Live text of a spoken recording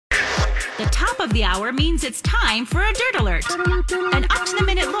The top of the hour means it's time for a Dirt Alert. An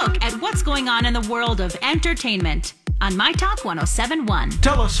up-to-the-minute look at what's going on in the world of entertainment on My Talk 1071.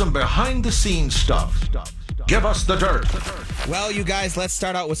 Tell us some behind-the-scenes stuff. Give us the dirt. Well, you guys, let's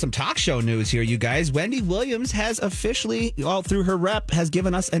start out with some talk show news here, you guys. Wendy Williams has officially, all through her rep, has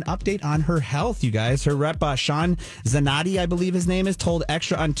given us an update on her health, you guys. Her rep, Sean Zanotti, I believe his name is, told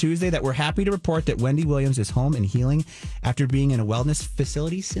Extra on Tuesday that we're happy to report that Wendy Williams is home and healing after being in a wellness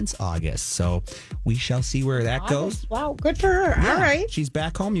facility since August. So we shall see where that goes. Wow, good for her. Yeah, all right. She's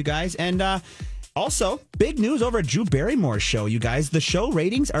back home, you guys. And also, big news over at Drew Barrymore's show, you guys. The show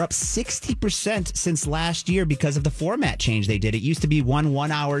ratings are up 60% since last year because of the format change they did. It used to be one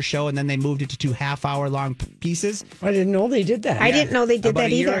 1 hour show, and then they moved it to 2 half-hour long pieces. I didn't know they did that. I didn't know they did About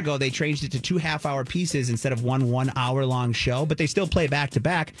that either. a year ago, they changed it to 2 half-hour pieces instead of one 1 hour long show, but they still play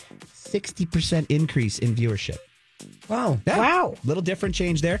back-to-back. 60% increase in viewership. Wow. Yeah, Wow. Little different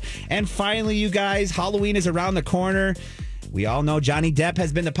change there. And finally, you guys, Halloween is around the corner. We all know Johnny Depp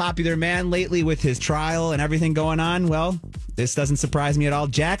has been the popular man lately with his trial and everything going on. Well, this doesn't surprise me at all.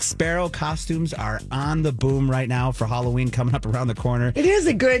 Jack Sparrow costumes are on the boom right now for Halloween coming up around the corner. It is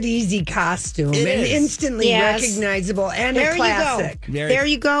a good, easy costume It and is. instantly Yes. recognizable and There a classic. There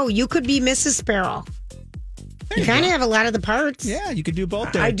you go. You could be Mrs. Sparrow. You kind of have a lot a parts. Yeah, you could do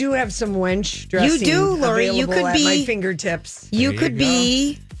both there. I do have some wench dressing. You do, Lori. You available could at be- my fingertips. You There could you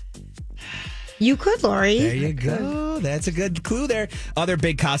be. You could, Lori. There you go. That's a good clue there. Other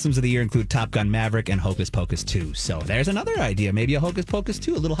big costumes of the year include Top Gun Maverick and Hocus Pocus 2. So there's another idea. Maybe a Hocus Pocus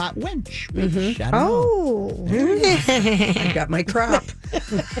 2, a little hot wench. I don't know. Oh. I've got my crop.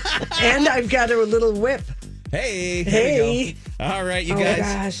 And I've got a little whip. Hey. Hey. There we go. All right, you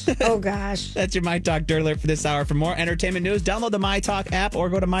guys. Oh, gosh. That's your My Talk Dirt Alert for this hour. For more entertainment news, download the My Talk app or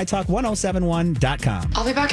go to mytalk1071.com. I'll be back.